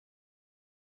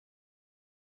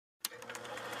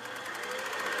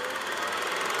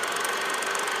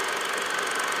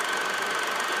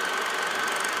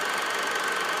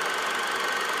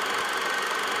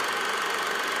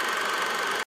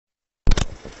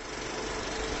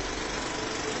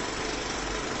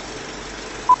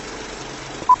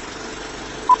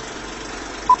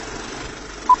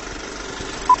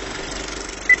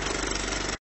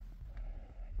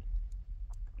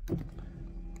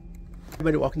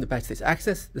Everybody, welcome to Backstage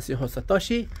Access. This is your host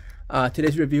Satoshi.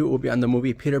 Today's review will be on the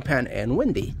movie Peter Pan and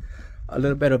Wendy. A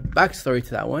little bit of backstory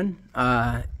to that one.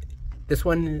 This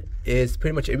one is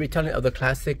pretty much a retelling of the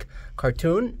classic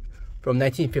cartoon from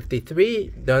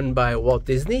 1953 done by Walt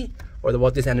Disney, or the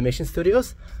Walt Disney Animation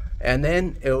Studios. And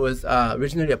then it was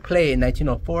originally a play in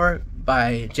 1904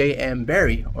 by J.M.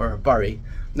 Barrie, or Barrie.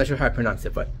 I'm not sure how I pronounce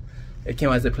it, but it came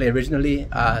out as a play originally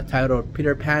titled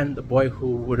Peter Pan, the Boy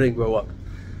Who Wouldn't Grow Up.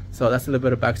 So that's a little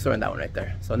bit of backstory on that one right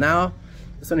there. So now,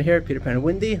 this one here, Peter Pan and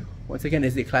Wendy, once again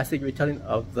is the classic retelling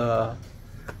of the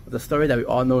story that we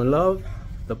all know and love.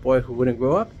 The boy who wouldn't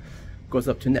grow up goes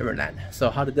up to Neverland. So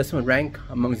how did this one rank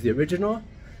amongst the original?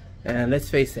 And let's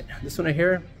face it, this one right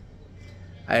here,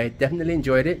 I definitely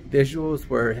enjoyed it. Visuals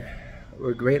were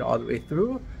great all the way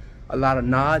through. A lot of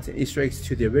nods and Easter eggs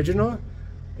to the original.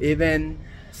 Even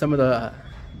some of the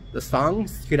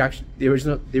songs, you could actually, the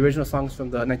original songs from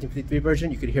the 1953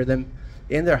 version, you could hear them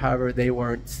in there. However, they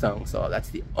weren't sung. So that's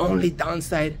the only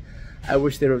downside. I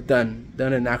wish they would have done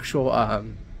an actual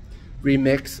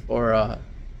remix or an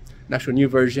actual new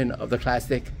version of the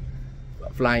classic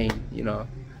flying. You know,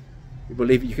 you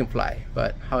believe you can fly.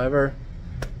 But however,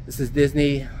 this is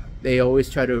Disney. They always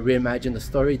try to reimagine the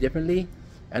story differently.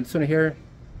 And this one here,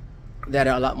 they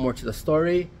added a lot more to the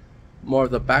story, more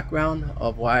of the background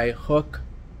of why Hook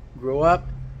grew up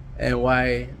and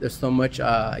why there's so much,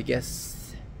 I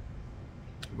guess,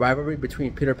 rivalry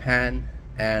between Peter Pan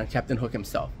and Captain Hook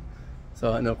himself.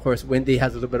 So, and of course, Wendy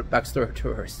has a little bit of backstory to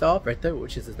herself right there,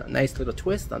 which is a nice little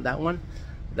twist on that one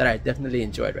that I definitely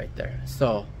enjoyed right there.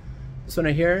 So, this one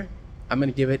right here, I'm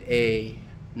going to give it a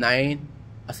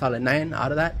solid 9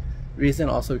 out of that. Reason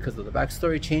also because of the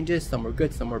backstory changes. Some were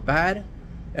good, some were bad.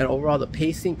 And overall, the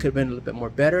pacing could have been a little bit more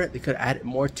better. They could have added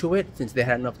more to it since they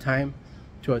had enough time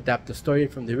to adapt the story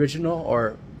from the original,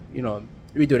 or, you know,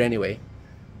 redo it anyway.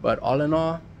 But all in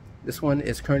all, this one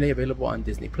is currently available on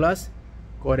Disney Plus.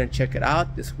 Go ahead and check it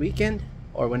out this weekend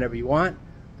or whenever you want.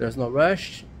 There's no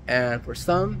rush. And for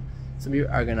some of you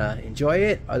are gonna enjoy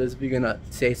it. Others of you are gonna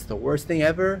say it's the worst thing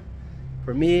ever.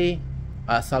 For me,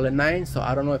 a solid 9. So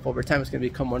I don't know if over time it's gonna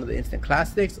become one of the instant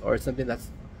classics or something that's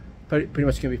pretty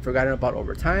much gonna be forgotten about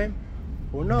over time.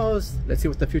 Who knows? Let's see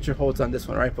what the future holds on this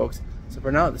one, right, folks? So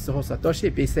for now, this is the host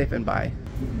Satoshi. Be safe and bye.